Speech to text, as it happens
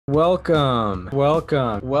Welcome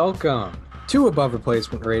to Above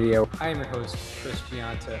Replacement Radio. I am your host, Chris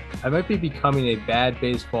Gianta. I might be becoming a bad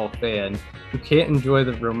baseball fan who can't enjoy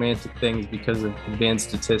the romantic things because of advanced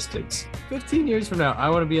statistics. 15 years from now, I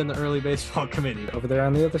want to be on the early baseball committee. Over there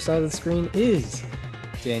on the other side of the screen is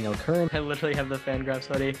Daniel Curran. I literally have the Fangraphs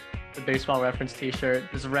hoodie, the baseball reference t-shirt,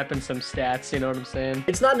 just repping some stats, you know what I'm saying?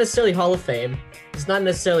 It's not necessarily Hall of Fame. It's not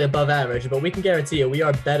necessarily above average, but we can guarantee you we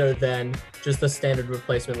are better than just the standard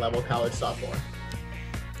replacement level college sophomore.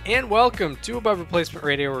 And welcome to Above Replacement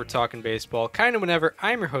Radio, where we're talking baseball kind of whenever.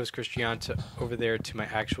 I'm your host, Chris Gianta. Over there to my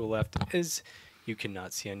actual left is, you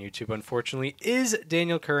cannot see on YouTube, unfortunately, is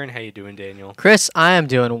Daniel Curran. How you doing, Daniel? Chris, I am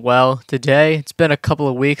doing well today. It's been a couple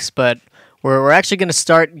of weeks, but we're actually going to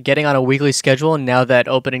start getting on a weekly schedule now that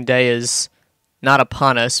opening day is not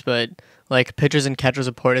upon us, but like pitchers and catchers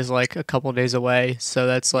report is like a couple of days away. So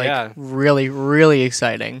that's like really, really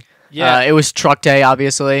exciting. Yeah. It was truck day,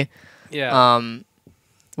 obviously. Yeah.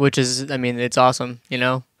 Which is, I mean, it's awesome, you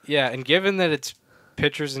know? Yeah, and given that it's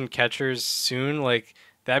pitchers and catchers soon, like,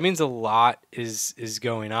 that means a lot is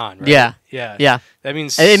going on, right? Yeah. Yeah. Yeah. That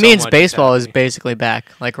means it so means much baseball is basically back,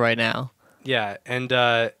 like, right now. Yeah, and,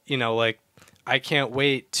 you know, like, I can't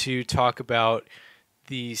wait to talk about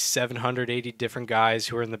the 780 different guys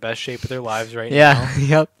who are in the best shape of their lives right now. Yeah,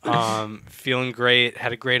 yep. Feeling great,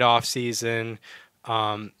 had a great off season.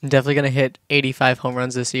 Definitely gonna hit 85 home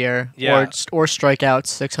runs this year, or strike out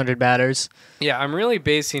 600 batters. Yeah, I'm really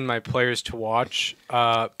basing my players to watch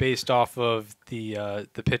based off of the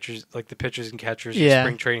pitchers, like the pitchers and catchers in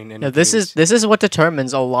spring training interviews. Yeah, this is what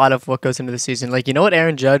determines a lot of what goes into the season. Like, you know what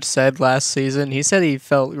Aaron Judge said last season? He said he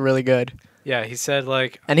felt really good. Yeah, he said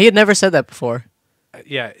like, and he had never said that before.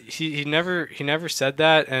 Yeah, he never said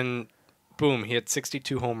that, and boom, he had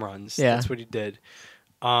 62 home runs. Yeah, that's what he did.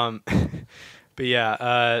 But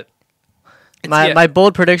yeah, my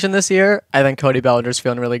bold prediction this year, I think Cody Bellinger's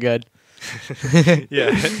feeling really good.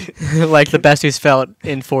 Yeah, like the best he's felt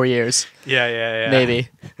in 4 years. Yeah. Maybe.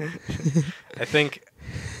 I think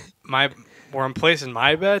where I'm placing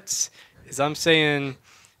my bets is I'm saying,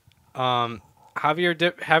 Javier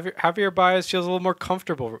Baez feels a little more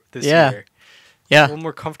comfortable this year. Yeah, a little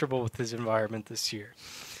more comfortable with his environment this year.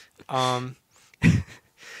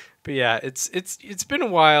 But yeah, it's been a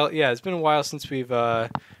while. Yeah, it's been a while since we've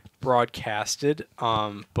broadcasted.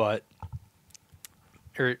 But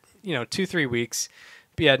 2-3 weeks.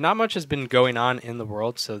 But yeah, not much has been going on in the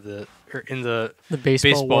world. So the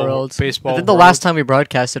baseball world. Baseball. I think the last time we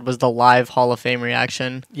broadcasted was the live Hall of Fame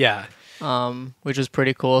reaction. Yeah. Which was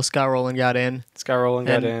pretty cool. Scott Rolen got in.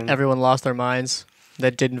 And everyone lost their minds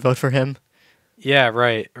that didn't vote for him. Yeah,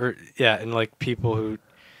 right. And like people who,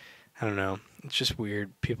 I don't know. It's just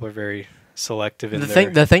weird. People are very selective in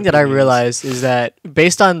the thing that I realized is that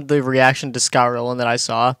based on the reaction to Scott Rolen that I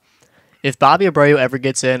saw, if Bobby Abreu ever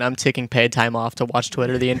gets in, I'm taking paid time off to watch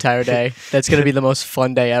Twitter the entire day. That's going to be the most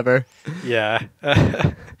fun day ever. Yeah.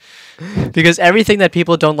 Because everything that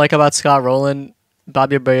people don't like about Scott Rolen,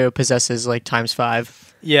 Bobby Abreu possesses like times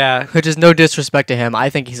 5. Yeah. Which is no disrespect to him.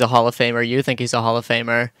 I think he's a Hall of Famer. You think he's a Hall of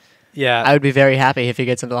Famer. Yeah. I would be very happy if he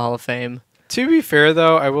gets into the Hall of Fame. To be fair,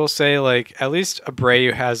 though, I will say, like, at least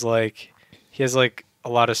Abreu has, like, a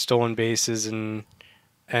lot of stolen bases and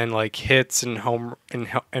like hits and home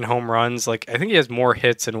runs. Like, I think he has more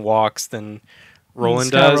hits and walks than Rolen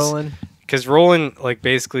does. Because Rolen, like,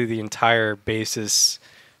 basically the entire basis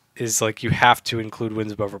is like you have to include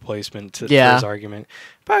wins above replacement for his argument.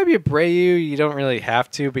 Bobby Abreu, you don't really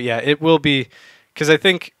have to, but yeah, it will be because I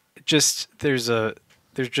think just there's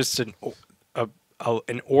just an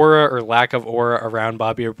aura or lack of aura around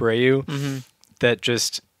Bobby Abreu that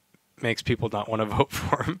just makes people not want to vote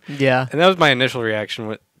for him. Yeah. And that was my initial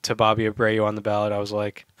reaction to Bobby Abreu on the ballot. I was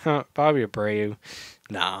like, Bobby Abreu,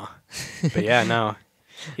 nah. But yeah, no.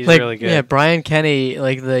 He's like, really good. Yeah, Brian Kenny,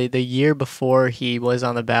 like the year before he was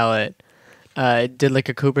on the ballot, did like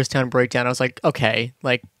a Cooperstown breakdown. I was like, okay,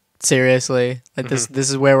 like seriously? Like this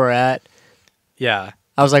is where we're at? Yeah.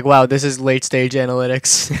 I was like, wow, this is late stage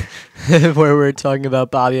analytics where we're talking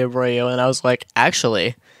about Bobby Abreu. And I was like,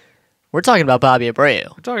 actually, we're talking about Bobby Abreu.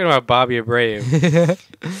 We're talking about Bobby Abreu.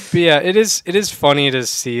 But yeah, it is funny to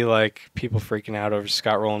see like people freaking out over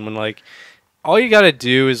Scott Rolen when like all you got to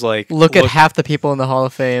do is like look at half the people in the Hall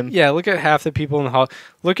of Fame. Yeah, look at half the people in the Hall.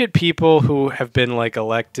 Look at people who have been like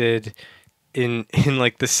elected in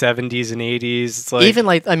like the 70s and 80s. It's like even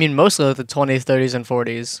like mostly like the 20s, 30s, and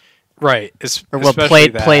 40s. Right. Or well,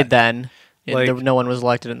 played then. Like, no one was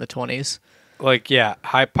elected in the 20s. Like, yeah,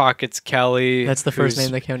 High Pockets Kelly. That's the first name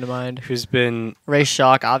that came to mind. Who's been... Ray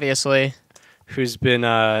Schock, obviously. Who's been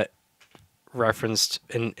referenced,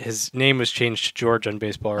 and his name was changed to George on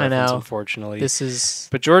Baseball I Reference, know. unfortunately.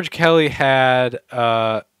 But George Kelly had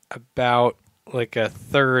about like a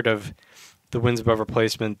third of the wins above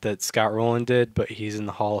replacement that Scott Rolen did, but he's in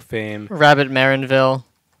the Hall of Fame. Rabbit Marinville.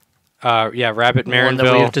 Rabbit Marinville. One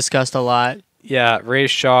that we've discussed a lot. Yeah, Ray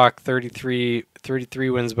Schock, 33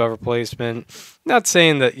 wins above replacement. Not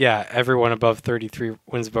saying that, everyone above 33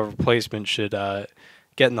 wins above replacement should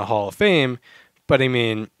get in the Hall of Fame, but I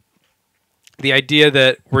mean, the idea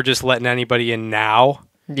that we're just letting anybody in now,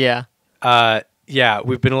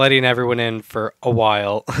 we've been letting everyone in for a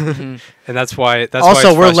while, and that's why.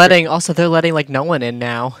 Also, they're letting like no one in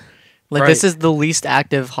now. Like this is the least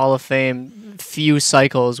active Hall of Fame few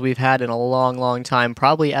cycles we've had in a long, long time,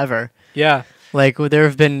 probably ever. Yeah. Like there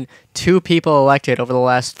have been 2 people elected over the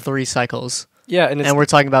last 3 cycles. Yeah, and we're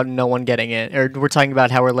talking about no one getting it, or we're talking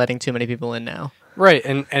about how we're letting too many people in now. Right,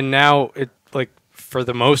 and now it like for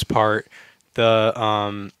the most part,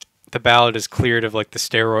 the ballot is cleared of like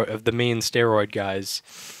the main steroid guys.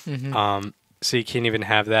 So you can't even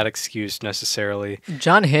have that excuse necessarily.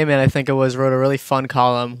 John Heyman, I think it was, wrote a really fun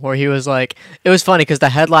column where he was like, it was funny because the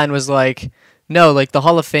headline was like, no, like the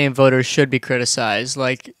Hall of Fame voters should be criticized.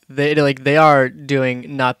 Like they are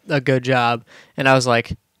doing not a good job. And I was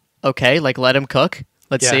like, okay, like let him cook.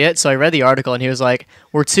 Let's see it. So I read the article and he was like,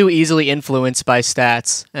 we're too easily influenced by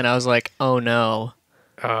stats. And I was like, oh no.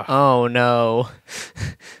 Oh no.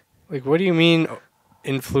 Like, what do you mean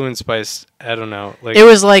influenced by? I don't know. Like it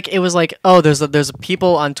was like oh, there's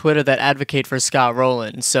people on Twitter that advocate for Scott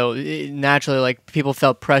Rolen, so naturally like people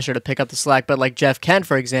felt pressure to pick up the slack. But like Jeff Kent,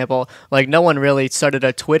 for example, like no one really started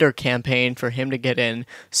a Twitter campaign for him to get in,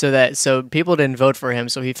 so people didn't vote for him,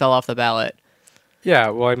 so he fell off the ballot. Yeah,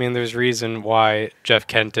 well, I mean, there's reason why Jeff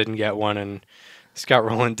Kent didn't get one and Scott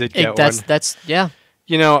Rolen did get one. That's yeah.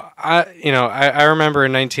 I remember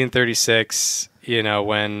in 1936,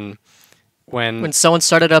 when someone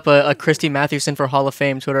started up a Christy Mathewson for Hall of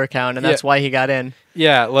Fame Twitter account, and that's why he got in.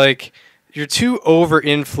 Yeah, like you're too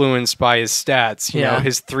over-influenced by his stats. You know,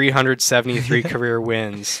 his 373 career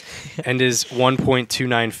wins and his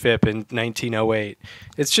 1.29 FIP in 1908.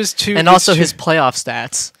 It's just too. And also his playoff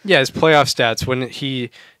stats. Yeah, his playoff stats when he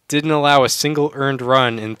didn't allow a single earned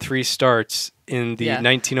run in 3 starts in the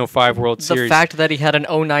 1905 World Series. The fact that he had an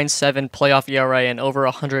 0.97 playoff ERA and over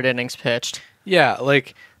 100 innings pitched. Yeah,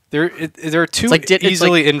 like. They're too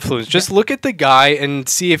easily influenced. Just look at the guy and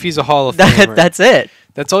see if he's a Hall of Famer. That's it.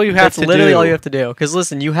 That's all you have to do. That's literally all you have to do. Because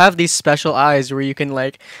listen, you have these special eyes where you can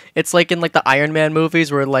like, it's like in like the Iron Man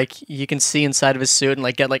movies where like you can see inside of his suit and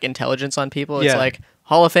like get like intelligence on people. It's like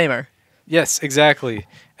Hall of Famer. Yes, exactly.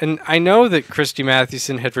 And I know that Christy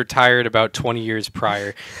Mathewson had retired about 20 years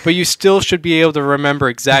prior, but you still should be able to remember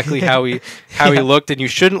exactly how he looked, and you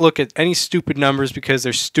shouldn't look at any stupid numbers because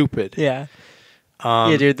they're stupid. Yeah.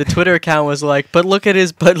 Yeah, dude. The Twitter account was like, but look at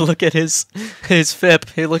his FIP.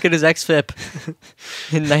 Hey, look at his xFIP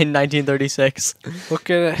in 1936.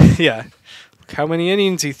 Look at Look how many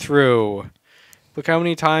innings he threw. Look how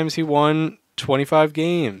many times he won 25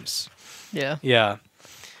 games. Yeah. Yeah.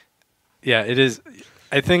 Yeah. It is.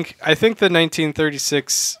 I think the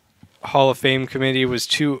 1936 Hall of Fame committee was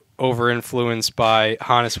too over-influenced by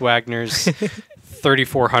Hannes Wagner's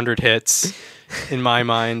 3,400 hits. In my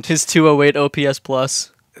mind, his 208 OPS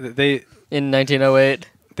plus. In 1908,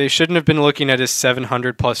 they shouldn't have been looking at his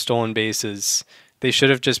 700 plus stolen bases. They should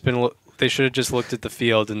have just looked at the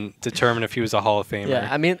field and determined if he was a Hall of Famer. Yeah,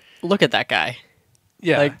 I mean, look at that guy.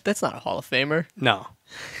 Yeah, like that's not a Hall of Famer. No,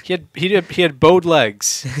 he had bowed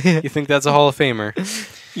legs. You think that's a Hall of Famer?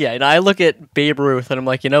 Yeah, and I look at Babe Ruth and I'm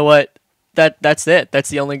like, you know what? That's it. That's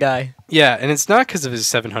the only guy. Yeah, and it's not because of his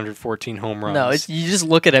 714 home runs. No, you just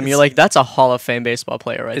look at him. You're like, that's a Hall of Fame baseball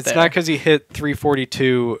player right there. It's not because he hit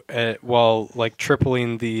 342 while like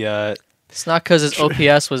tripling the. It's not because his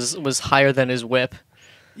OPS was higher than his WHIP.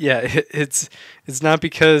 Yeah, it's not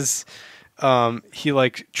because he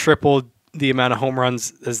like tripled the amount of home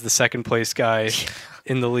runs as the second place guy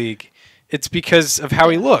in the league. It's because of how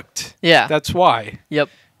he looked. Yeah, that's why. Yep,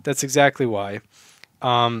 that's exactly why.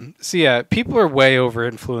 So yeah, people are way over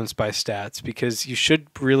influenced by stats because you should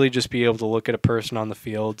really just be able to look at a person on the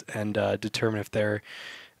field and determine if they're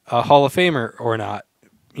a Hall of Famer or not.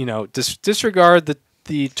 You know, disregard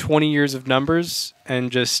the 20 years of numbers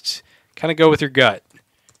and just kind of go with your gut.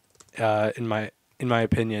 In my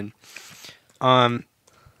opinion.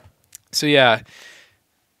 So yeah,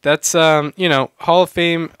 that's Hall of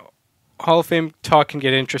Fame talk can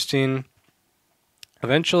get interesting.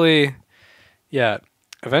 Eventually.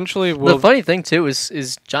 The funny thing too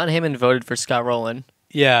is John Heyman voted for Scott Rolen.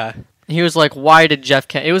 Yeah. He was like, "Why did Jeff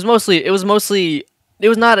Kent?" It was mostly it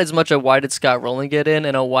was not as much a why did Scott Rolen get in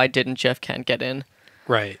and a why didn't Jeff Kent get in.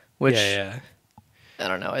 Right. Which yeah. I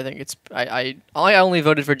don't know. I think it's I only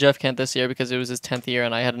voted for Jeff Kent this year because it was his 10th year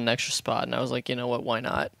and I had an extra spot and I was like, you know what, why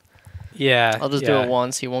not? Yeah. I'll just do it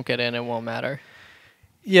once. He won't get in. It won't matter.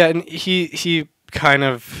 Yeah, and he kind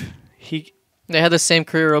of They had the same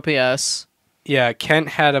career OPS. Yeah, Kent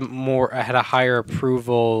had a higher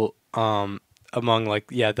approval among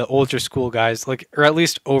the older school guys, like, or at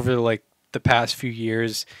least over like the past few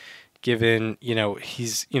years, given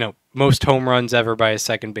he's most home runs ever by a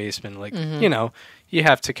second baseman, like you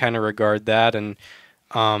have to kind of regard that. And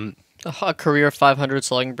a career 500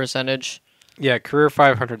 slugging percentage. Yeah, career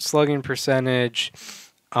 500 slugging percentage.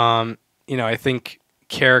 I think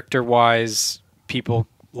character-wise, people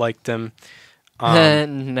liked him.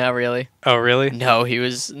 Not really. Oh, really? No, he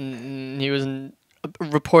was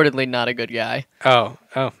reportedly not a good guy. Oh,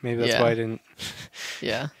 maybe that's why I didn't.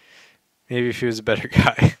 Yeah. Maybe if he was a better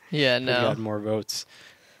guy. Yeah, he no. had more votes.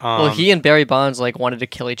 Well, he and Barry Bonds wanted to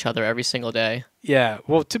kill each other every single day. Yeah.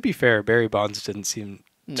 Well, to be fair, Barry Bonds didn't seem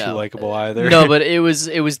too likable either. No, but it was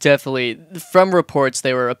definitely, from reports,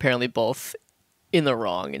 they were apparently both in the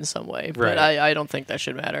wrong in some way. But right. I don't think that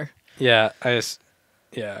should matter. Yeah, I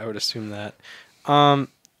would assume that.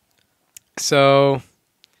 So,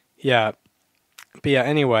 yeah. But yeah,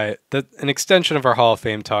 anyway, an extension of our Hall of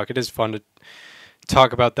Fame talk. It is fun to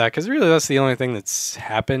talk about that because really that's the only thing that's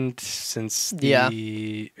happened since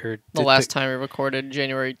the last time we recorded,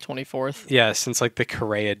 January 24th. Yeah, since like the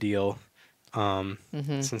Correa deal.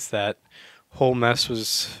 Since that whole mess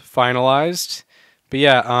was finalized. But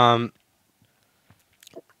yeah,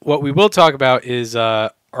 what we will talk about is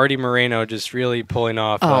Arte Moreno just really pulling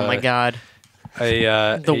off. Oh my God.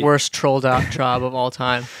 The worst troll job of all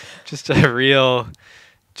time. Just a real,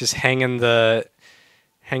 just hanging the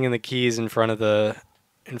keys in front of the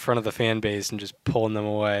fan base and just pulling them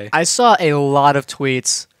away. I saw a lot of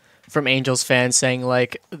tweets from Angels fans saying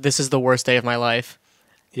like, "This is the worst day of my life."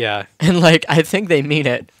 Yeah, and like I think they mean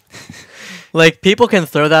it. Like people can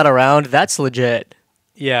throw that around. That's legit.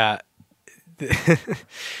 Yeah.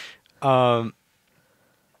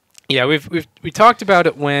 Yeah, we talked about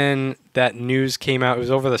it when that news came out. It was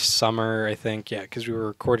over the summer, I think. Yeah, because we were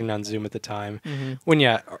recording on Zoom at the time. When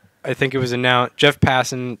I think it was announced. Jeff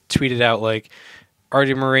Passan tweeted out like,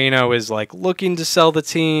 Arte Moreno is like looking to sell the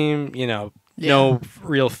team. No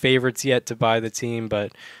real favorites yet to buy the team,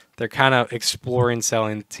 but they're kind of exploring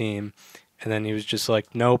selling the team. And then he was just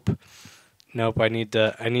like, nope. I need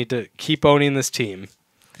to keep owning this team.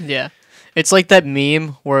 Yeah. It's like that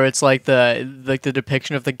meme where it's like the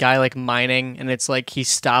depiction of the guy like mining and it's like he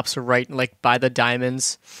stops right like by the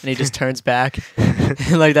diamonds and he just turns back.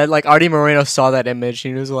 Like that, like Arte Moreno saw that image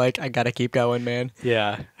and he was like, I gotta keep going, man.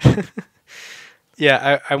 Yeah.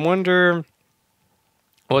 Yeah, I wonder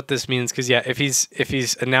what this means because if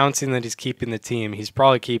he's announcing that he's keeping the team, he's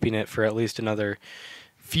probably keeping it for at least another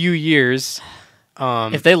few years.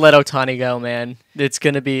 If they let Ohtani go, man, it's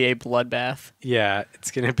gonna be a bloodbath. Yeah,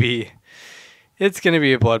 it's gonna be a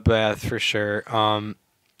bloodbath for sure.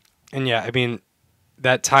 And yeah, I mean,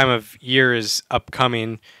 that time of year is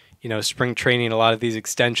upcoming. Spring training, a lot of these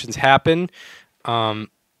extensions happen.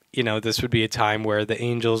 This would be a time where the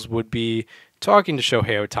Angels would be talking to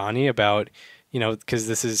Shohei Ohtani about, because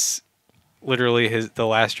this is literally the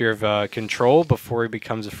last year of control before he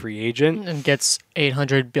becomes a free agent and gets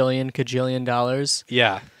 $800 billion kajillion dollars.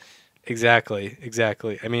 Yeah, exactly.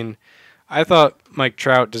 I mean, I thought Mike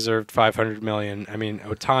Trout deserved $500 million. I mean,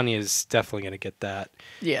 Ohtani is definitely going to get that.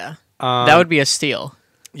 Yeah, that would be a steal.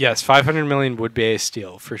 Yes, $500 million would be a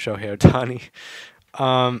steal for Shohei Ohtani.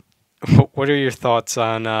 What are your thoughts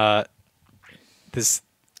on this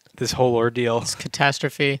whole ordeal? This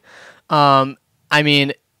catastrophe. I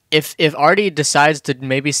mean, if Arte decides to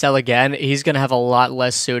maybe sell again, he's going to have a lot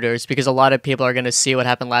less suitors because a lot of people are going to see what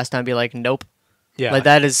happened last time and be like, nope. Yeah. Like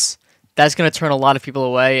that's going to turn a lot of people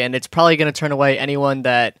away, and it's probably going to turn away anyone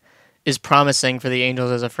that is promising for the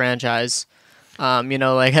Angels as a franchise. I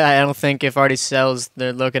don't think if Arte sells,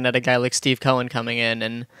 they're looking at a guy like Steve Cohen coming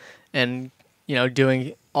in and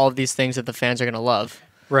doing all of these things that the fans are going to love.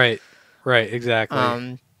 Right,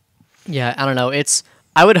 exactly. Yeah, I don't know.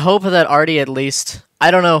 I would hope that Arte at least,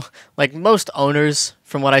 I don't know, like most owners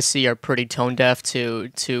from what I see are pretty tone deaf to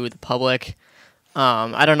the public.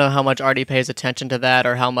 I don't know how much Arte pays attention to that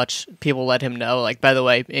or how much people let him know. Like, by the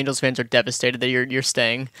way, Angels fans are devastated that you're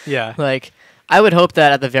staying. Yeah. Like, I would hope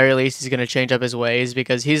that at the very least he's going to change up his ways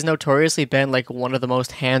because he's notoriously been like one of the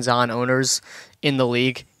most hands-on owners in the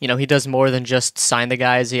league. He does more than just sign the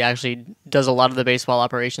guys. He actually does a lot of the baseball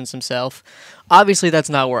operations himself. Obviously, that's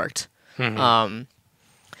not worked. Mm-hmm.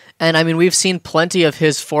 And I mean, we've seen plenty of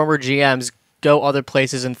his former GMs go other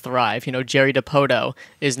places and thrive. Jerry DiPoto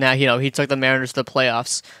is now, he took the Mariners to the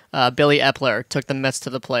playoffs. Billy Epler took the Mets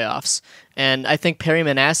to the playoffs. And I think Perry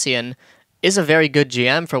Manassian is a very good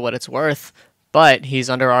GM for what it's worth, but he's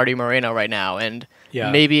under Arte Moreno right now. And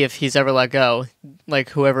maybe if he's ever let go, like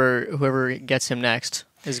whoever gets him next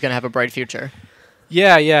is going to have a bright future.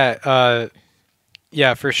 Yeah,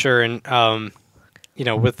 for sure. And,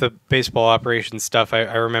 with the baseball operations stuff, I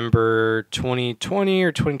remember 2020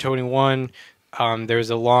 or 2021, there was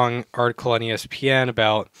a long article on ESPN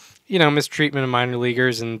about, mistreatment of minor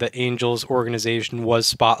leaguers, and the Angels organization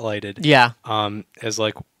was spotlighted. Yeah. As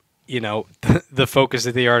like, the focus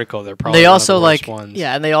of the article. They're probably they one also of the worst like ones.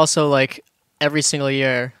 Yeah, and they also like every single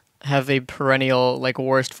year have a perennial like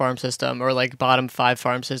worst farm system or like bottom 5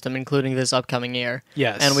 farm system, including this upcoming year.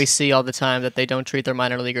 Yes. And we see all the time that they don't treat their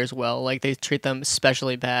minor leaguers well. Like they treat them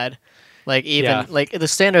especially bad. Like even like the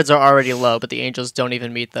standards are already low, but the Angels don't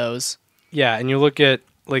even meet those. Yeah, and you look at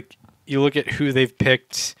who they've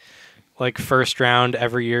picked like first round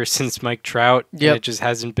every year since Mike Trout. Yep. And it just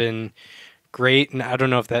hasn't been great, and I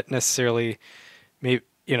don't know if that necessarily it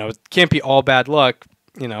can't be all bad luck.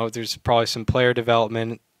 There's probably some player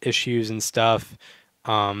development issues and stuff.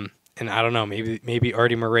 And I don't know, maybe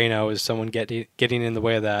Arte Moreno is someone getting in the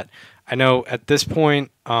way of that. I know at this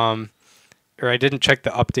point, or I didn't check the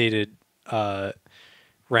updated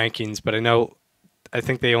rankings, but I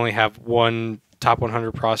think they only have one top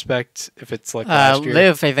 100 prospect, if it's like last year. They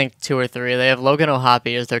have, I think, 2 or 3. They have Logan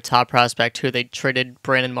O'Hoppe as their top prospect, who they traded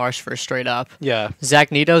Brandon Marsh for straight up. Yeah.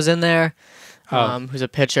 Zach Nito's in there, who's a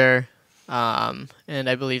pitcher. And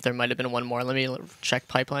I believe there might have been one more. Let me check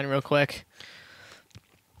pipeline real quick.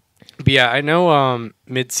 But yeah, I know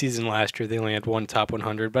mid-season last year they only had one top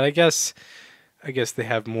 100, but I guess they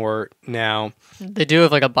have more now. They do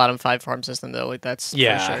have like a bottom 5 farm system though. Like that's for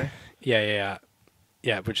sure.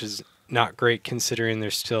 Yeah, which is not great considering they're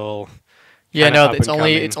still. Yeah, no, it's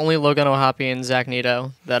only Logan O'Hoppe and Zach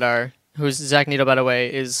Nito that are. Who's Zach Nito, by the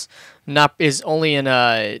way, is only in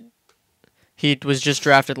He was just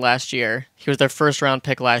drafted last year. He was their first round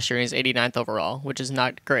pick last year, and he's 89th overall, which is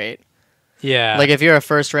not great. Yeah. Like if you're a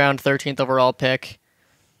first round 13th overall pick,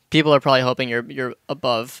 people are probably hoping you're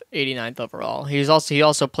above 89th overall. He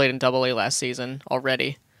also played in AA last season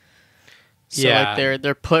already. So like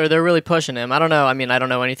they're really pushing him. I don't know. I mean, I don't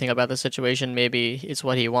know anything about the situation. Maybe it's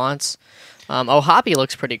what he wants. O'Hoppe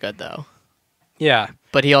looks pretty good though. Yeah.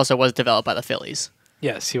 But he also was developed by the Phillies.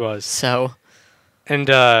 Yes, he was. So And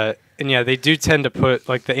yeah, they do tend to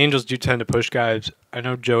the Angels do tend to push guys. I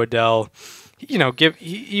know Joe Adele,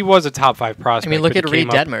 he was a top 5 prospect. I mean, look at Reed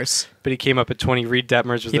Detmers. But he came up at 20. Reed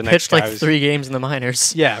Detmers was the next pitched guy. like 3 games in the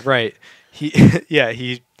minors. Yeah, right. He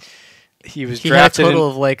was He drafted. had a total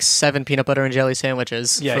of like 7 peanut butter and jelly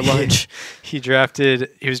sandwiches for lunch. He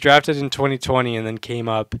was drafted in 2020 and then came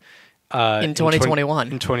up in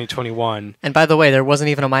 2021. In 2021. And by the way, there wasn't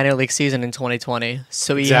even a minor league season in 2020,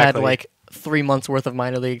 so he had like 3 months worth of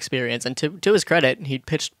minor league experience. And to his credit, he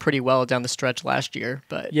pitched pretty well down the stretch last year.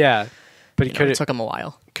 But yeah, but it took him a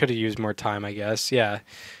while. Could have used more time, I guess. Yeah,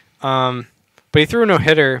 but he threw a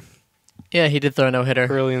no-hitter. Yeah, he did throw a no-hitter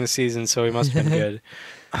early in the season, so he must have been good.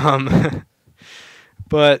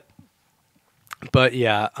 But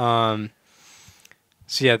yeah.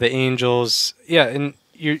 So yeah, the Angels. Yeah, and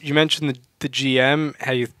you mentioned the GM.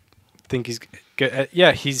 How you think he's good?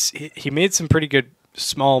 Yeah, he made some pretty good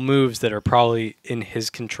small moves that are probably in his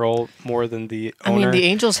control more than the owner. I mean, the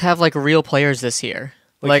Angels have like real players this year.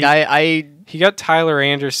 He got Tyler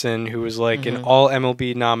Anderson, who was like an all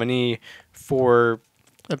MLB nominee for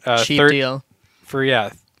a cheap deal. For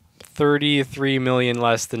 $33 million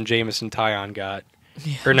less than Jamison Tyon got,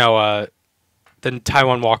 or no, than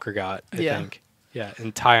Taijuan Walker got. I think. Yeah,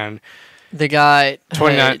 and Tyon. They got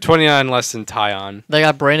 29 less than Tyon. They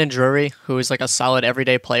got Brandon Drury, who is like a solid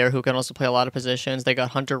everyday player who can also play a lot of positions. They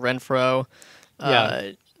got Hunter Renfroe.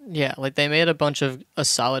 Like they made a bunch of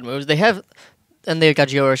solid moves. They got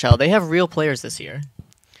Gio Urshela. They have real players this year.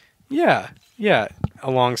 Yeah.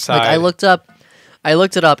 Alongside, like I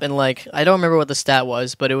looked it up and like I don't remember what the stat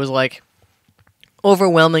was, but it was like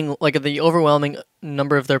overwhelming. Like the overwhelming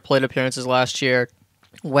number of their plate appearances last year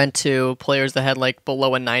went to players that had like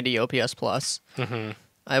below a 90 OPS plus. Mm-hmm.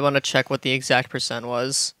 I want to check what the exact percent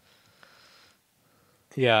was.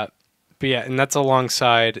 Yeah, but and that's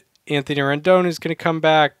alongside Anthony Rendon, who's going to come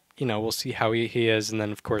back. We'll see how he is, and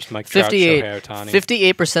then of course Mike Trout, Shohei Ohtani.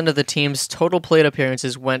 58% of the team's total plate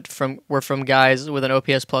appearances were from guys with an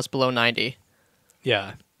OPS plus below 90.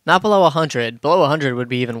 Yeah, not below 100. Below 100 would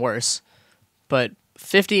be even worse, but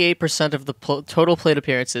 58% of the total plate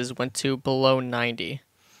appearances went to below 90.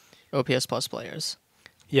 OPS plus players.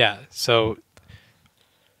 Yeah, so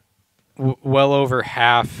well over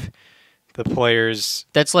half the players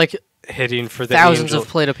That's like hitting for the thousands Angel. of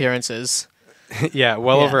plate appearances. Yeah,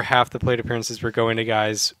 well Yeah. over half the plate appearances were going to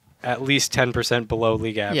guys at least 10% below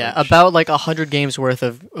league average. Yeah, about like 100 games worth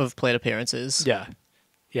of plate appearances. Yeah.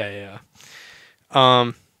 Yeah.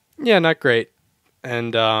 Yeah, not great.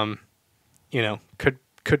 And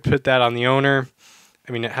could put that on the owner.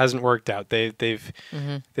 I mean, it hasn't worked out. They've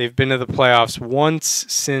been to the playoffs once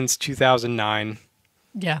since 2009,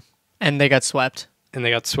 Yeah. And they got swept. and they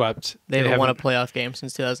got swept. They haven't won a playoff game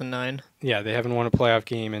since 2009. Yeah, they haven't won a playoff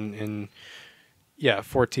game in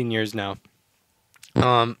 14 years now.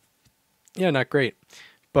 Yeah, not great.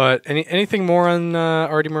 But anything more on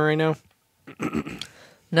Arte Moreno?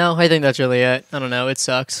 No, I think that's really it. I don't know. It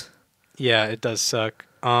sucks. Yeah, it does suck.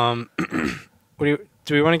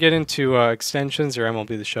 Do we want to get into extensions or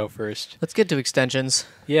MLB the Show first? Let's get to extensions.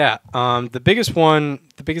 Yeah, the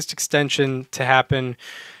biggest extension to happen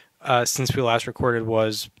since we last recorded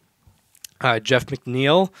was Jeff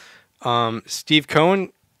McNeil. Steve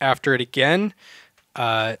Cohen, after it again,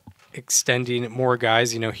 extending more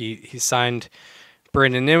guys. You know, he signed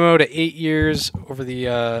Brandon Nimmo to 8 years over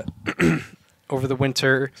the over the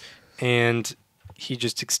winter, and he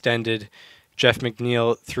just extended Jeff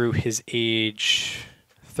McNeil through his age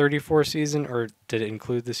 34 season, or did it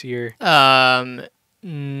include this year? No,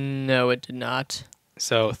 it did not.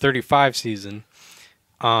 So 35 season.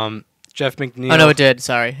 Jeff McNeil. Oh no, it did.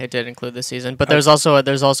 Sorry, it did include this season. But there's also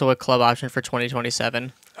a club option for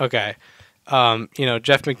 2027. Okay.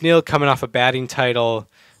 Jeff McNeil coming off a batting title,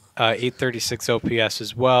 836 OPS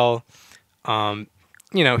as well.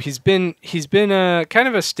 He's been kind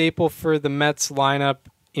of a staple for the Mets lineup,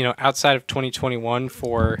 outside of 2021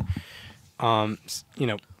 for,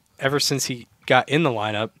 ever since he got in the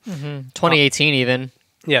lineup. 2018 even.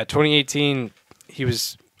 Yeah, 2018, he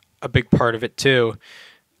was a big part of it too.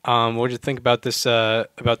 What did you think about this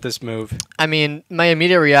move? I mean, my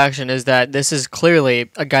immediate reaction is that this is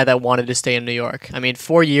clearly a guy that wanted to stay in New York. I mean,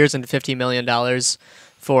 4 years and $50 million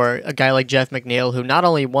for a guy like Jeff McNeil, who not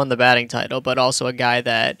only won the batting title, but also a guy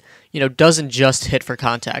that, doesn't just hit for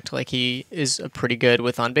contact. Like, he is pretty good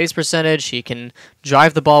with on-base percentage. He can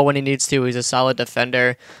drive the ball when he needs to. He's a solid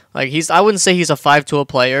defender. Like, I wouldn't say he's a five-tool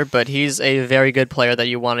player, but he's a very good player that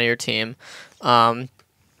you want on your team.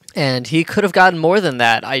 And he could have gotten more than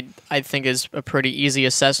that, I think is a pretty easy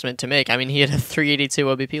assessment to make. I mean, he had a 382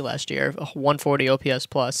 OBP last year, a 140 OPS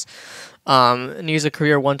plus, and he's a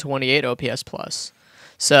career 128 OPS plus.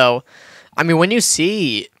 So, I mean, when you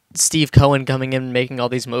see Steve Cohen coming in and making all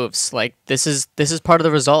these moves, like, this is part of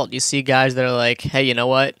the result. You see guys that are like, hey, you know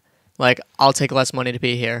what? Like, I'll take less money to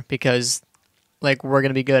be here because, like, we're going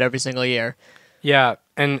to be good every single year. Yeah,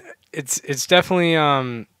 and it's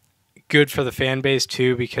definitely good for the fan base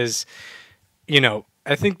too, because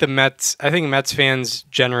I think Mets fans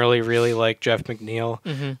generally really like Jeff McNeil.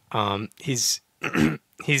 He's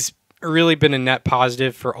really been a net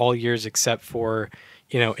positive for all years except for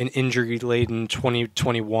an injury laden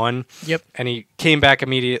 2021. Yep. And he came back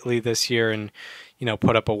immediately this year and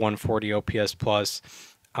put up a 140 OPS plus.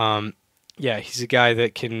 He's a guy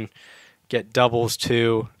that can get doubles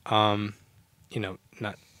too. Not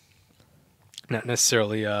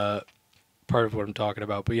necessarily part of what I'm talking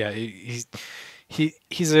about, but yeah, he's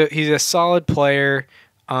a solid player.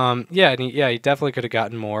 He definitely could have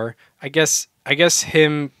gotten more. I guess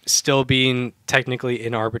him still being technically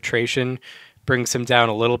in arbitration brings him down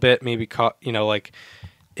a little bit. Maybe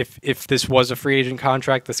if this was a free agent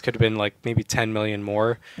contract, this could have been like maybe 10 million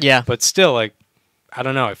more. Yeah, but still, like, I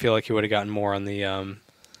don't know. I feel like he would have gotten more on the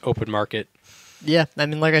open market. Yeah, I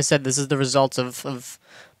mean, like I said, this is the results of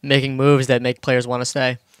making moves that make players want to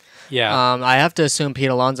stay. Yeah. I have to assume Pete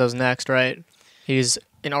Alonso's next, right? He's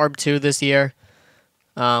in ARB 2 this year,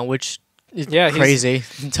 which is crazy.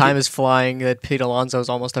 Time is flying that Pete Alonso is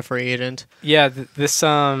almost a free agent. Yeah,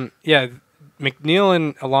 McNeil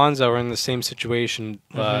and Alonso are in the same situation.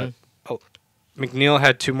 McNeil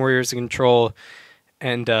had 2 more years of control,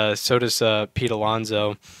 and so does Pete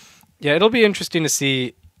Alonso. Yeah, it'll be interesting to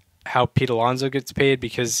see how Pete Alonso gets paid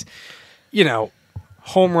because,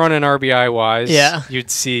 home run and RBI wise,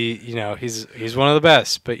 you'd see, he's one of the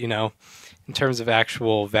best. But in terms of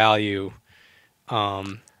actual value,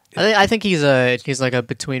 I think he's like a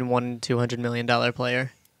between $100 and $200 million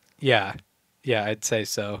player. Yeah, I'd say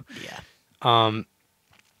so. Yeah.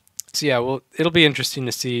 Well, it'll be interesting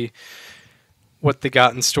to see what they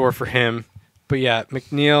got in store for him. But yeah,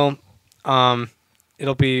 McNeil,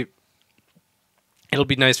 it'll be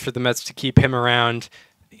nice for the Mets to keep him around.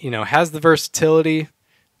 Has the versatility.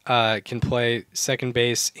 can play second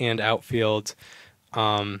base and outfield.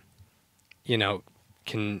 You know,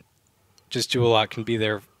 can just do a lot. Can be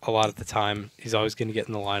there a lot of the time. He's always going to get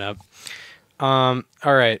in the lineup. All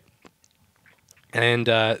right. And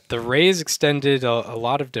the Rays extended a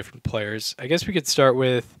lot of different players. I guess we could start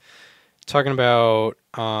with talking about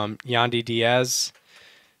Yandy Diaz,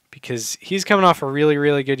 because he's coming off a really,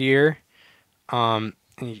 really good year. And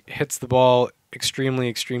he hits the ball extremely,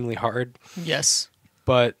 extremely hard. Yes.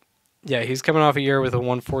 But, yeah, he's coming off a year with a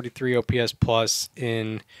 143 OPS plus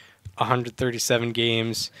in 137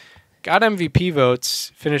 games. Got MVP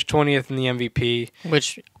votes, finished 20th in the MVP.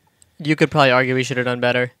 Which you could probably argue we should have done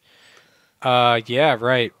better. Yeah,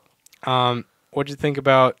 right. What'd you think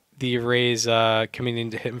about the Rays committing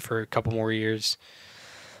to him for a couple more years?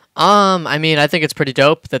 I mean, I think it's pretty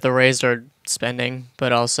dope that the Rays are spending,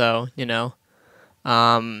 but also,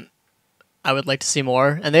 I would like to see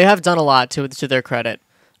more, and they have done a lot to their credit.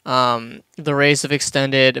 The Rays have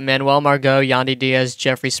extended Manuel Margot, Yandy Diaz,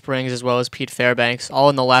 Jeffrey Springs, as well as Pete Fairbanks, all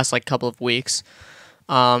in the last couple of weeks.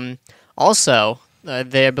 Also, I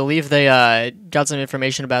believe they got some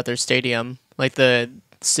information about their stadium. Like the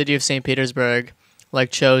city of St. Petersburg,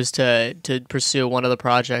 chose to pursue one of the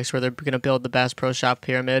projects where they're going to build the Bass Pro Shop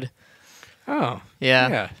pyramid. Oh,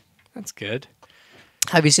 yeah, that's good.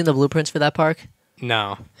 Have you seen the blueprints for that park?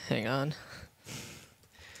 No. Hang on.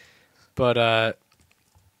 But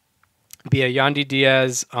Yandy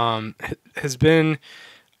Diaz has been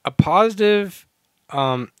a positive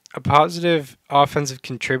offensive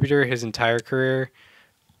contributor his entire career.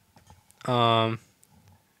 The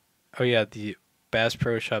Bass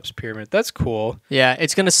Pro Shops pyramid. That's cool. Yeah,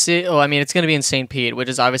 it's gonna it's gonna be in St. Pete, which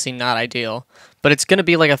is obviously not ideal, but it's gonna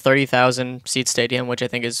be like a 30,000 seat stadium, which I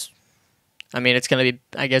think is, it's gonna be,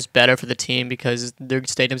 I guess, better for the team because their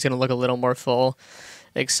stadium's gonna look a little more full.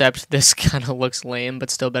 Except this kind of looks lame, but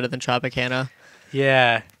still better than Tropicana.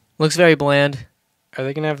 Yeah. Looks very bland. Are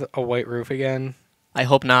they gonna have a white roof again? I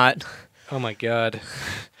hope not. Oh my god.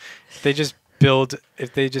 If they just build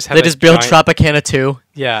Tropicana 2.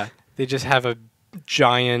 Yeah. They just have a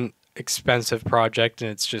giant, expensive project,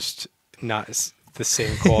 and it's just not the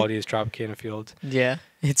same quality as Tropicana Field. Yeah,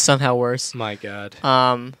 it's somehow worse. My god.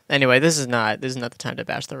 Anyway, this is not the time to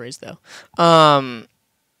bash the Rays, though.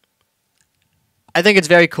 I think it's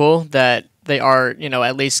very cool that they are,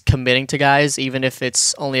 at least committing to guys, even if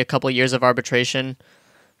it's only a couple years of arbitration.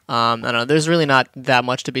 I don't know. There's really not that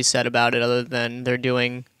much to be said about it other than they're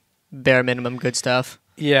doing bare minimum good stuff.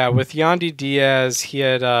 Yeah, with Yandy Diaz, he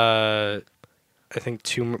had, I think,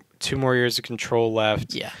 two more years of control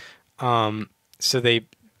left. Yeah. So they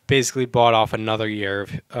basically bought off another year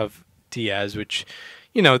of Diaz, which,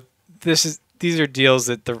 these are deals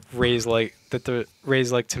that the Rays like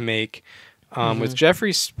to make. With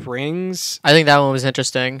Jeffrey Springs, I think that one was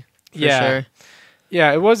interesting. For sure.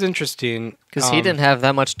 Yeah, it was interesting because he didn't have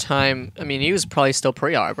that much time. He was probably still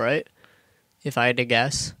pre-arb, right? If I had to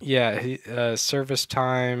guess. Yeah, service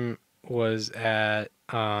time was at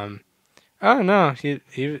I don't know. He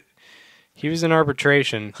was in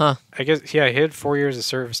arbitration. Huh. I guess he had 4 years of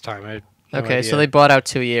service time. I had no idea. So they bought out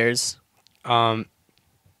 2 years. They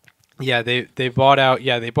bought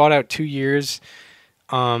out 2 years.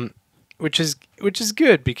 Which is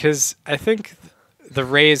good because I think the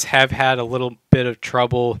Rays have had a little bit of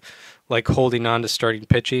trouble holding on to starting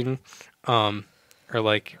pitching, in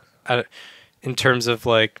terms of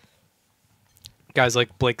guys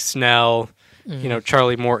like Blake Snell,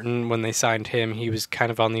 Charlie Morton. When they signed him, he was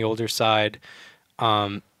kind of on the older side.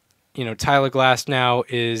 Tyler Glasnow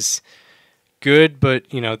is good, but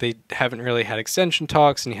they haven't really had extension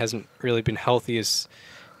talks, and he hasn't really been healthy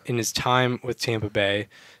in his time with Tampa Bay.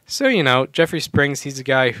 So, Jeffrey Springs, he's a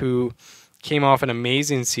guy who came off an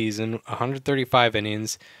amazing season, 135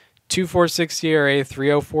 innings, 2.46 ERA,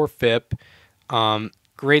 3.04 FIP,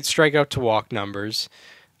 great strikeout to walk numbers.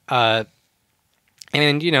 And,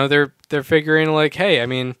 they're figuring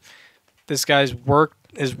hey, this guy's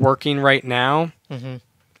is working right now. Mm-hmm.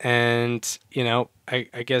 And,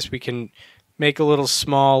 I guess we can make a little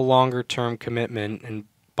small, longer term commitment and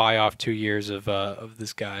buy off 2 years of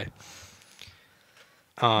this guy.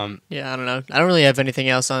 I don't know. I don't really have anything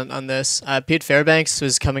else on this. Pete Fairbanks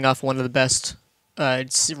was coming off one of the best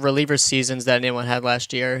reliever seasons that anyone had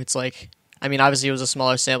last year. It's obviously it was a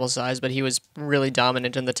smaller sample size, but he was really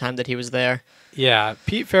dominant in the time that he was there. Yeah,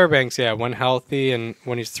 Pete Fairbanks, when healthy and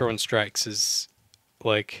when he's throwing strikes is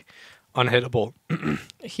unhittable.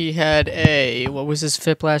 He had what was his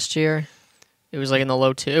FIP last year? It was in the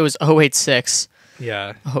low 2. It was 0.86.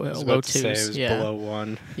 Yeah, low 2s. It was below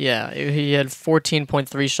 1. Yeah, he had 14.3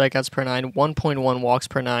 strikeouts per 9, 1.1 walks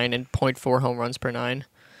per 9, and 0.4 home runs per 9.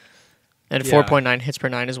 And Yeah. 4.9 hits per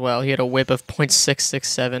nine as well. He had a whip of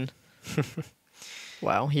 .667.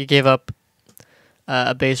 Wow. He gave up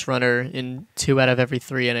a base runner in 2 out of every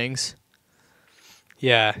 3 innings.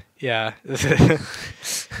 Yeah.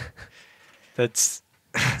 That's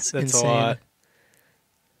a insane. lot.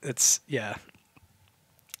 It's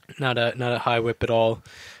not a high whip at all.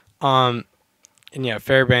 And yeah,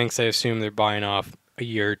 Fairbanks, I assume they're buying off a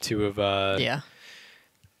year or two of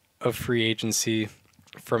of free agency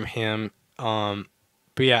from him. But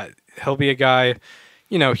yeah, he'll be a guy,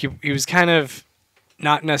 he was kind of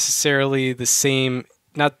not necessarily the same,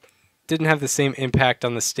 didn't have the same impact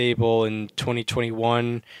on the stable in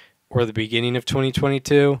 2021 or the beginning of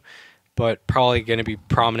 2022, but probably going to be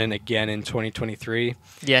prominent again in 2023.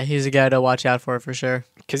 Yeah, he's a guy to watch out for sure.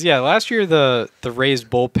 Because last year the Rays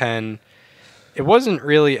bullpen, it wasn't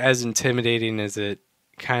really as intimidating as it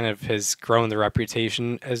kind of has grown the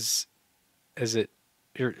reputation as it.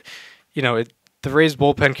 The Rays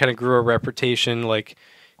bullpen kind of grew a reputation like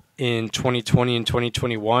in 2020 and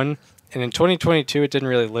 2021, and in 2022 it didn't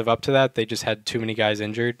really live up to that. They just had too many guys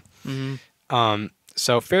injured. Mm-hmm.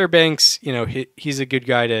 So Fairbanks, he's a good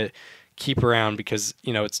guy to keep around because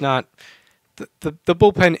it's not. The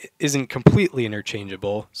bullpen isn't completely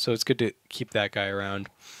interchangeable, so it's good to keep that guy around.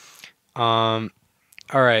 All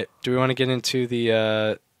right, do we want to get into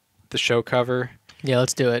the show cover? Yeah,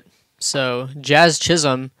 let's do it. So Jazz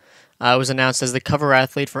Chisholm was announced as the cover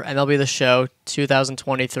athlete for MLB the Show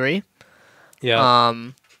 2023. Yeah.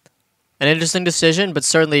 An interesting decision, but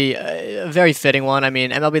certainly a very fitting one. I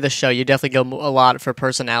mean, MLB the Show, you definitely go a lot for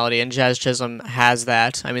personality, and Jazz Chisholm has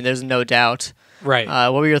that. I mean, there's no doubt. Right.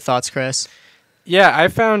 What were your thoughts, Chris? Yeah, I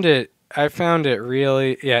found it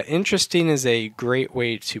really interesting is a great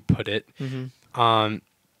way to put it. Mm-hmm.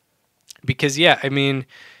 Because I mean,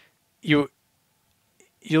 you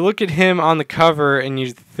look at him on the cover and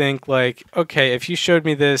you think like, okay, if you showed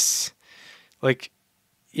me this, like,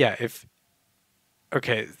 in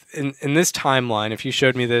this timeline, if you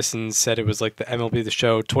showed me this and said it was like the MLB the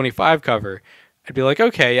Show 25 cover, I'd be like,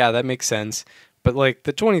 okay, yeah, that makes sense. But like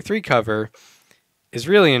the 23 cover is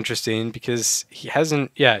really interesting because he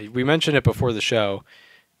hasn't, we mentioned it before the show,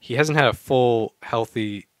 he hasn't had a full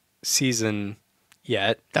healthy season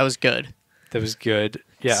yet. That was good.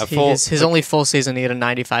 Yeah, his only full season, he had a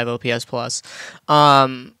 95 OPS plus.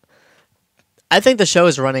 I think the show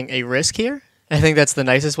is running a risk here. I think that's the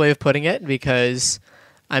nicest way of putting it because,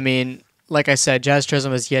 I mean, like I said, Jazz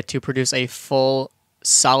Chisholm has yet to produce a full,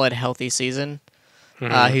 solid, healthy season.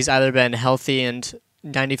 Mm-hmm. He's either been healthy and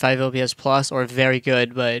 95 OPS plus or very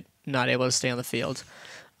good but not able to stay on the field.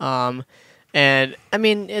 And I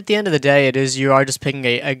mean, at the end of the day, you are just picking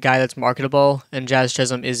a guy that's marketable, and Jazz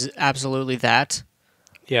Chisholm is absolutely that.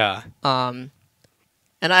 Yeah. And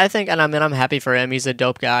I think, and I mean, I'm happy for him. He's a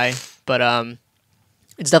dope guy, but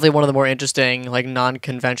it's definitely one of the more interesting, like,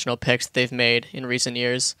 non-conventional picks they've made in recent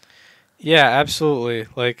years. Yeah, absolutely.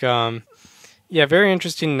 Like, very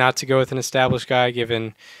interesting not to go with an established guy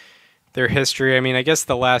given their history. I mean, I guess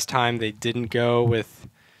the last time they didn't go with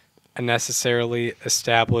a necessarily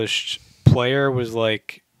established player was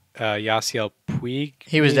like Yasiel Puig.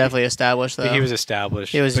 He was definitely established, though. He was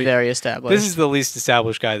established. He was very established. This is the least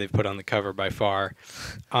established guy they've put on the cover by far.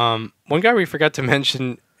 One guy we forgot to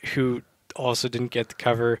mention who also didn't get the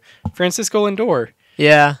cover, Francisco Lindor.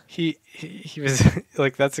 Yeah. He was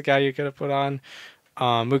like, that's a guy you could have put on.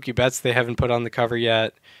 Mookie Betts they haven't put on the cover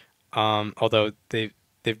yet, although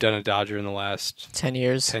they've done a Dodger in the last 10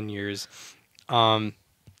 years. 10 years. I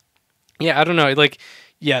don't know. Like,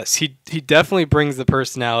 yes, he definitely brings the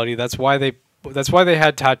personality. That's why they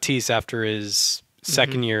had Tatis after his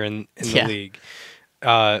second year in the league.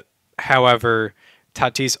 However,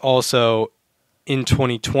 Tatis also in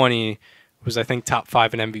 2020 was, I think, top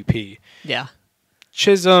 5 in MVP. Yeah.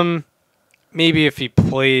 Chisholm, maybe if he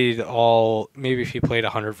played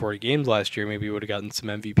 140 games last year, maybe he would have gotten some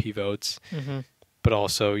MVP votes. Mm-hmm. But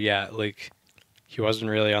also, like, he wasn't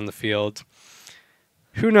really on the field.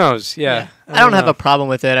 Who knows? Yeah. I don't have a problem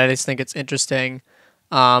with it. I just think it's interesting.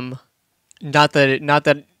 Not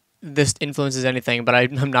that this influences anything, but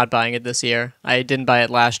I'm not buying it this year. I didn't buy it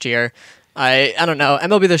last year. I don't know.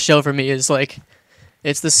 MLB The Show for me is like,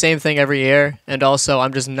 it's the same thing every year, and also I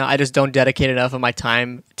just don't dedicate enough of my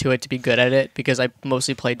time to it to be good at it because I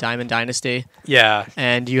mostly play Diamond Dynasty. Yeah.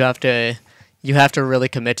 And you have to really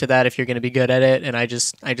commit to that if you're going to be good at it, and I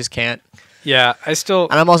just can't. Yeah, and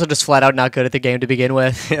I'm also just flat out not good at the game to begin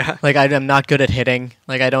with. Yeah. Like, I'm not good at hitting.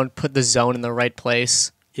 Like, I don't put the zone in the right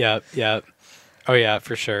place. Yeah. Oh, yeah,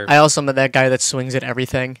 for sure. I also am that guy that swings at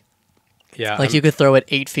everything. Yeah. Like, you could throw it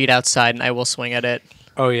 8 feet outside, and I will swing at it.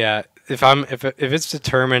 Oh, yeah. if it's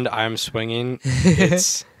determined I'm swinging,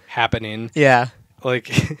 it's happening. Yeah.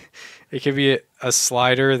 Like it could be a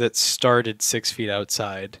slider that started 6 feet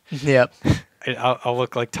outside. Yep. I'll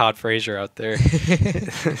look like Todd Frazier out there.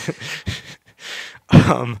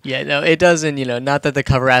 Yeah, no, it doesn't, not that the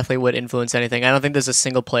cover athlete would influence anything. I don't think there's a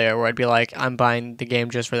single player where I'd be like, I'm buying the game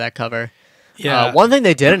just for that cover. Yeah. One thing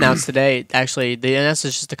they did announce today, actually, they announced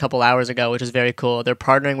this just a couple hours ago, which is very cool. They're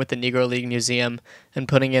partnering with the Negro League Museum and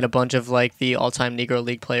putting in a bunch of like the all-time Negro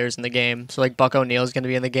League players in the game. So like Buck O'Neill's going to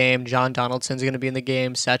be in the game, John Donaldson's going to be in the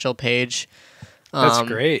game, Satchel Paige. That's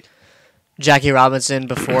great. Jackie Robinson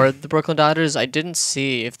before the Brooklyn Dodgers. I didn't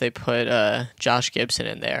see if they put Josh Gibson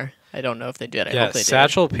in there. I don't know if they did. I hope they did.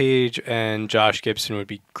 Satchel Paige and Josh Gibson would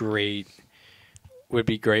be great. I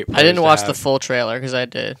didn't watch the full trailer because I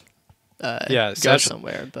had to go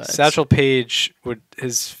somewhere. But Satchel Paige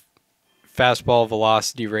his fastball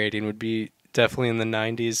velocity rating would be definitely in the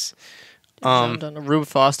 90s. Rube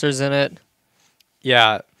Foster's in it.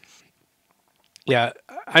 Yeah.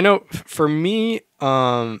 I know. For me,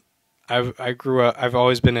 I grew up. I've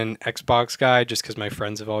always been an Xbox guy, just because my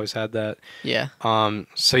friends have always had that. Yeah.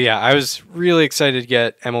 So yeah, I was really excited to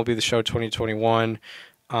get MLB the Show 2021.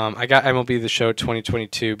 I got MLB the Show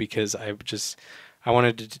 2022 because I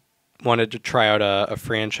wanted to try out a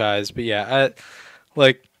franchise. But yeah,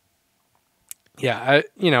 I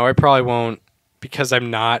probably won't, because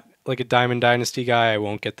I'm not like a Diamond Dynasty guy. I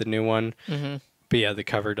won't get the new one. Mm-hmm. But yeah, the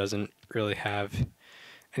cover doesn't really have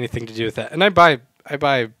anything to do with that. And I don't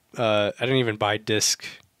even buy disc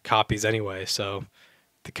copies anyway, so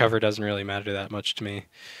the cover doesn't really matter that much to me.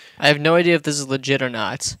 I have no idea if this is legit or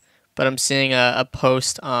not, but I'm seeing a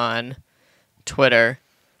post on Twitter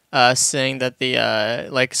saying that the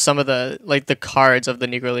some of the cards of the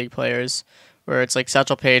Negro League players, where it's like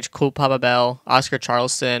Satchel Paige, Cool Papa Bell, Oscar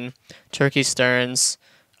Charleston, Turkey Stearns,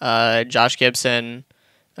 Josh Gibson,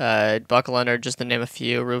 Buck Leonard, just to name a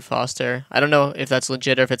few, Rube Foster. I don't know if that's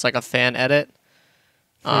legit or if it's like a fan edit.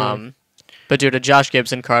 But dude, a Josh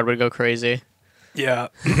Gibson card would go crazy. Yeah.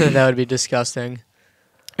 That would be disgusting.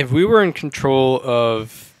 If we were in control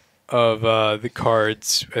of the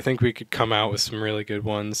cards, I think we could come out with some really good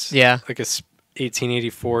ones. Yeah. Like a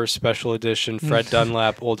 1884 special edition Fred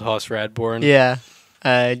Dunlap Old Hoss Radbourne. Yeah.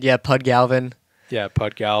 Pud Galvin. Yeah,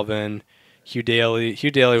 Pud Galvin. Hugh Daly.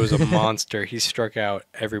 Hugh Daly was a monster. He struck out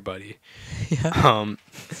everybody. Yeah.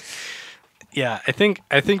 Yeah, I think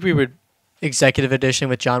we would. Executive edition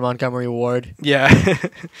with John Montgomery Ward. Yeah.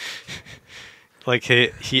 Like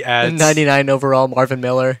he adds 99 overall Marvin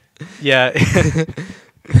Miller. Yeah.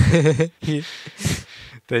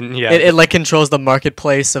 Then yeah. It like controls the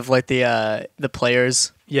marketplace of like the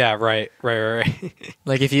players. Yeah, right.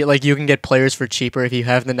 Like if you can get players for cheaper if you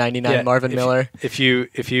have the 99 Marvin Miller. If you're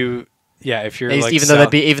like, even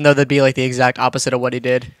though that'd be like the exact opposite of what he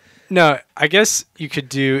did. No, I guess you could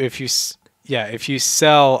do if you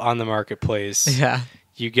sell on the marketplace. Yeah.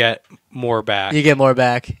 You get more back. Yeah. You get more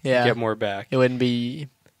back. It wouldn't be.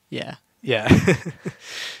 Yeah. Yeah.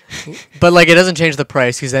 But like it doesn't change the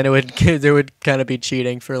price, because then there would kind of be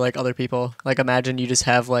cheating for like other people. Like imagine you just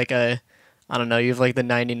have like you have like the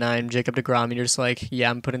 99 Jacob deGrom and you're just like,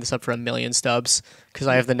 yeah, I'm putting this up for 1 million stubs because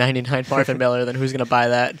I have the 99 Marvin Miller. Then who's gonna buy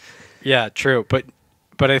that? Yeah, true. But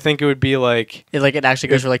I think it would be like it actually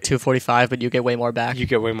goes for like $245, but you get way more back. You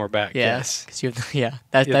get way more back. Yeah, yes. Because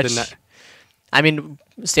that's. I mean,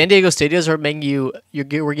 San Diego Studios are making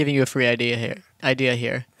we're giving you a free idea here.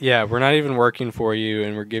 Yeah, we're not even working for you,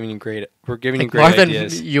 and we're giving you great Marvin,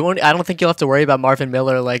 ideas. I don't think you'll have to worry about Marvin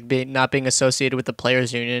Miller like not being associated with the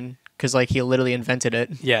Players Union, because like he literally invented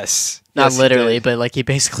it. Yes. Not literally, but like he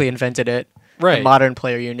basically invented it. Right. The modern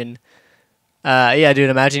player union. Yeah, dude.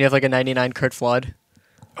 Imagine you have like a 99 Kurt Flood.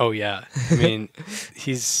 Oh yeah. I mean,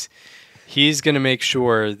 he's gonna make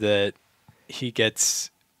sure that he gets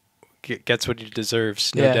what he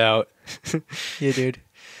deserves, no doubt. Yeah, dude.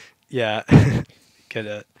 Yeah. Get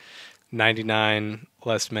a 99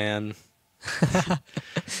 less man. 16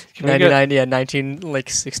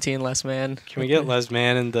 less man. Can we get Les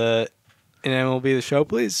Man in MLB the Show,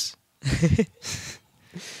 please?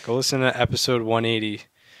 Go listen to episode 180.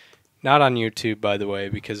 Not on YouTube, by the way,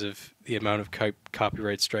 because of the amount of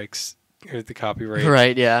copyright strikes or the copyright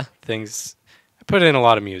right, yeah. things. I put in a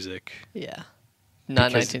lot of music. Yeah.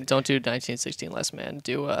 Not 19. Don't do 1916 less man.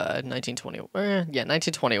 Do 1920.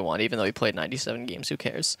 1921. Even though he played 97 games, who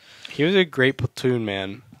cares? He was a great platoon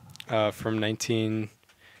man from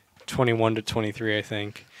 1921 to 23, I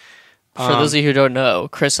think. For those of you who don't know,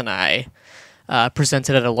 Chris and I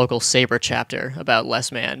presented at a local Sabre chapter about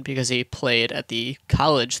Les Man because he played at the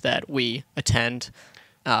college that we attend.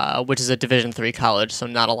 which is a Division III college, so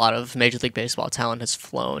not a lot of Major League Baseball talent has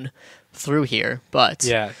flown through here. But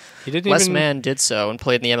Yeah, he didn't Les even. Mann did so and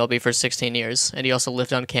played in the MLB for 16 years, and he also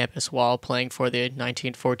lived on campus while playing for the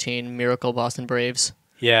 1914 Miracle Boston Braves.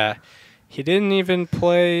 Yeah, he didn't even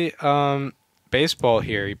play baseball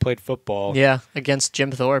here. He played football. Yeah, against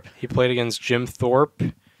Jim Thorpe. He played against Jim Thorpe.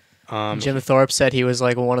 Jim Thorpe said he was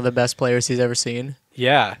like one of the best players he's ever seen.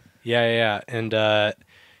 Yeah, and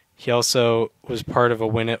he also was part of a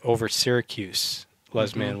win over Syracuse.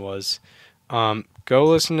 Les Mann was. Go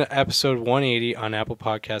listen to episode 180 on Apple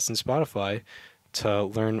Podcasts and Spotify to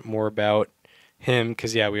learn more about him.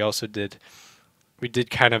 Because we did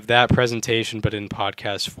kind of that presentation, but in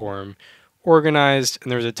podcast form, organized,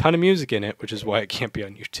 and there was a ton of music in it, which is why it can't be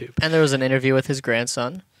on YouTube. And there was an interview with his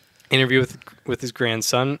grandson. Interview with his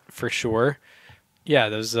grandson for sure. Yeah,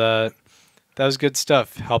 that was good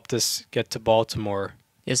stuff. Helped us get to Baltimore.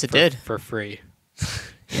 Yes, it did. For free.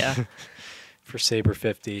 Yeah. For Saber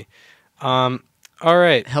 50. All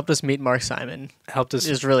right. Helped us meet Mark Simon. Helped us.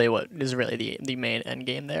 Is really the main end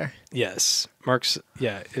game there. Yes.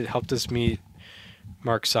 It helped us meet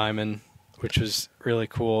Mark Simon, which was really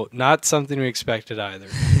cool. Not something we expected either.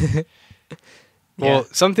 Well,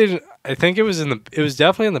 something I think it was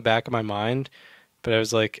definitely in the back of my mind, but I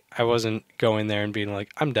was like, I wasn't going there and being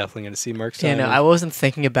like, I'm definitely going to see Mark Simon. Yeah, no, I wasn't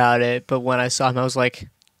thinking about it, but when I saw him, I was like,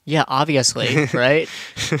 yeah, obviously, right?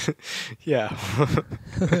 Yeah.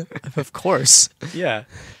 Of course. Yeah.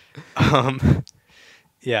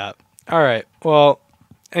 Yeah. All right. Well,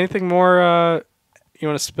 anything more you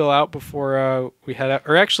want to spill out before we head out?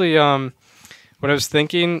 Or actually, what I was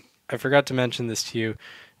thinking, I forgot to mention this to you.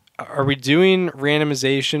 Are we doing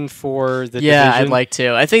randomization for the Yeah, division? I'd like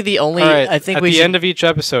to. I think the only All right. I think at we the should, end of each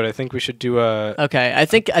episode, I think we should do a. Okay, I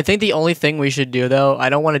think the only thing we should do though, I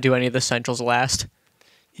don't want to do any of the centrals last.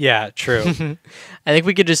 Yeah, true. I think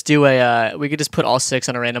we could just do we could just put all 6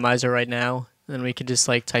 on a randomizer right now, and then we could just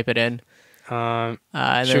like type it in.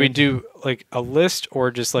 Should we do like a list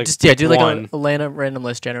or just like do like one? a random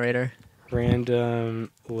list generator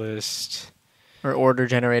Random list or order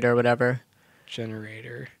generator or whatever.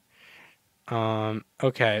 generator.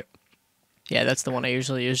 Okay. Yeah, that's the one I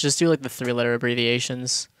usually use. Just do like the 3-letter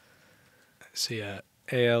abbreviations. So yeah,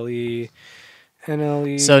 ALE,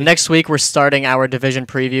 NLE. So next week we're starting our division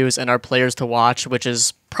previews and our players to watch, which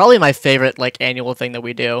is probably my favorite like annual thing that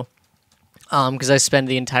we do. Because I spend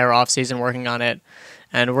the entire offseason working on it,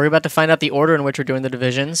 and we're about to find out the order in which we're doing the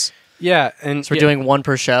divisions. Yeah, and So we're doing one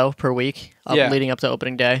per show per week, Yeah. leading up to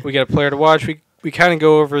opening day. we got a player to watch. We kind of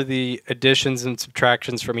go over the additions and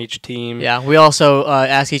subtractions from each team. Yeah, we also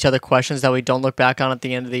ask each other questions that we don't look back on at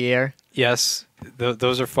the end of the year. Yes,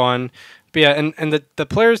 those are fun. But yeah, and the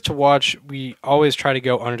players to watch, we always try to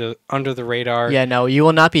go under the radar. Yeah, no, you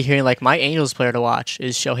will not be hearing like my Angels player to watch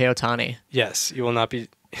is Shohei Ohtani. Yes, you will not be.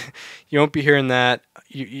 You won't be hearing that.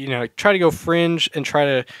 You know, try to go fringe and try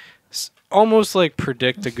to almost like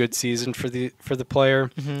predict a good season for the player,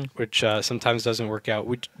 which sometimes doesn't work out.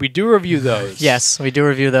 We do review those. Yes, we do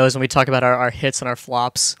review those, and we talk about our hits and our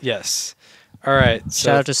flops. Yes. All right.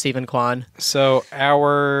 Shout out to Stephen Kwan. So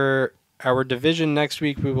our division next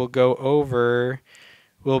week we will go over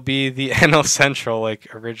will be the NL Central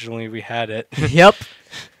like originally we had it. Yep.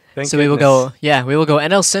 Thank So we will goodness. we will go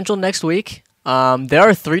NL Central next week. There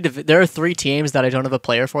are three teams that I don't have a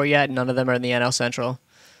player for yet. None of them are in the NL Central.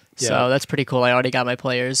 Yeah. So that's pretty cool. I already got my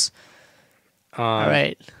players. All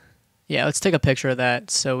right. Yeah, let's take a picture of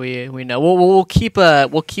that so we know. We'll keep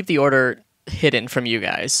the order hidden from you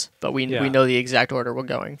guys, but we know the exact order we're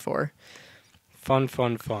going for.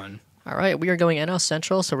 Fun. All right, we are going NL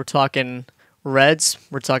Central, so we're talking Reds,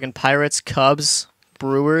 we're talking Pirates, Cubs,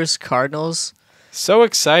 Brewers, Cardinals. So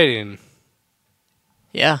exciting.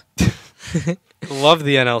 Yeah. Love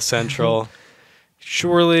the NL Central.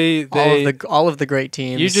 Surely all of the great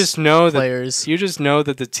teams. you just know players.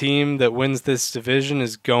 that the team that wins this division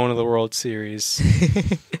is going to the World Series.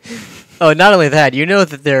 Oh, not only that, you know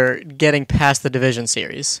that they're getting past the division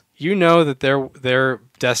series You know that they're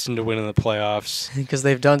destined to win in the playoffs. because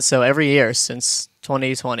they've done so every year since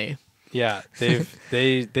 2020. Yeah, they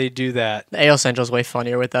do that. The AL Central's way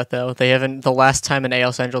funnier with that though. They haven't. The last time an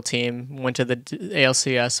AL Central team went to the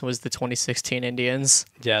ALCS was the 2016 Indians.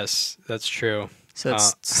 Yes, that's true. So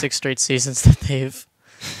it's 6 straight seasons that they've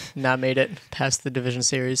not made it past the division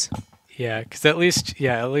series. Yeah, because at least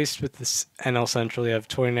with this NL Central, you have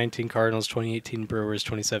 2019 Cardinals, 2018 Brewers,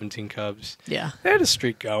 2017 Cubs. Yeah. They had a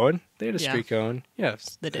streak going. Yeah,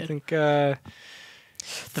 They did. I think.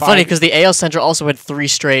 Funny because the AL Central also had 3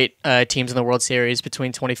 straight teams in the World Series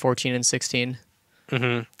between 2014 and 16.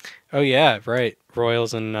 Oh yeah, right.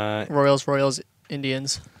 Royals and Royals,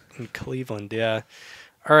 Indians. In Cleveland, yeah.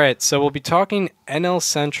 All right, so we'll be talking NL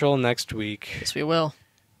Central next week. Yes, we will.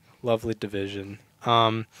 Lovely division.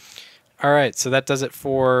 All right, so that does it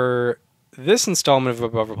for this installment of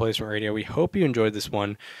Above Replacement Radio. We hope you enjoyed this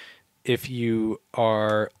one. If you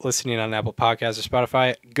are listening on Apple Podcasts or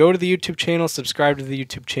Spotify, go to the YouTube channel, subscribe to the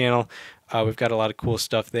YouTube channel. We've got a lot of cool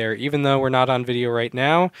stuff there. Even though we're not on video right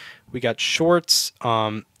now, we got shorts.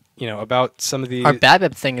 About some of the... Our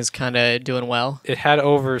BABIP thing is kind of doing well. It had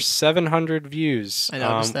over 700 views. I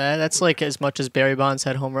noticed that. That's like as much as Barry Bonds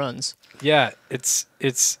had home runs. Yeah, it's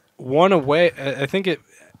one away. I think it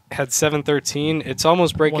had 713. It's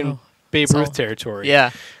almost breaking Babe Ruth territory.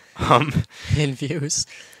 Yeah. In views.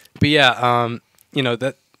 But yeah,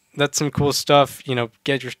 that's some cool stuff.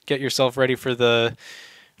 Get yourself ready for the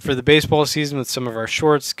baseball season with some of our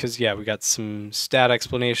shorts, because we got some stat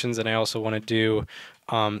explanations, and I also want to do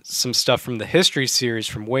some stuff from the history series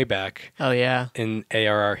from way back. Oh yeah. In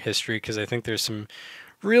ARR history, because I think there's some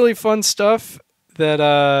really fun stuff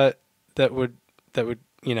that would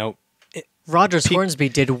Rogers Hornsby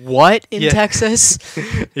did what in Texas?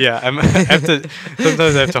 Yeah,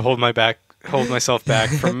 sometimes I have to hold myself back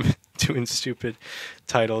from doing stupid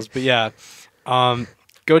titles. But yeah,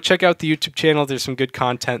 go check out the YouTube channel. There's some good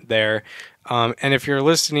content there. And if you're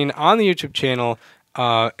listening on the YouTube channel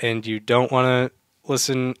and you don't want to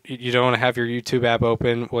listen, you don't want to have your YouTube app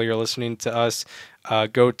open while you're listening to us,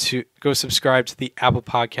 go subscribe to the Apple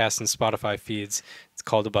Podcasts and Spotify feeds. It's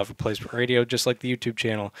called Above Replacement Radio, just like the YouTube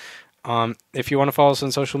channel. If you want to follow us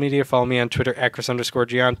on social media, follow me on Twitter at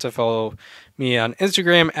Chris_Gianta. Follow me on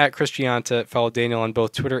Instagram at Chris Gianta. Follow Daniel on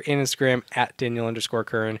both Twitter and Instagram at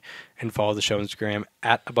Daniel_Curran. And follow the show on Instagram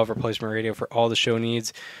at Above Replacement Radio for all the show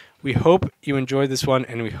needs. We hope you enjoyed this one,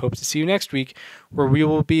 and we hope to see you next week, where we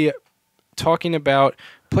will be talking about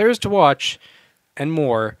players to watch and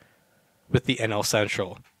more with the NL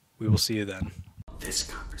Central. We will see you then. This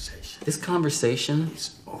conversation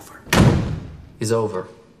is over.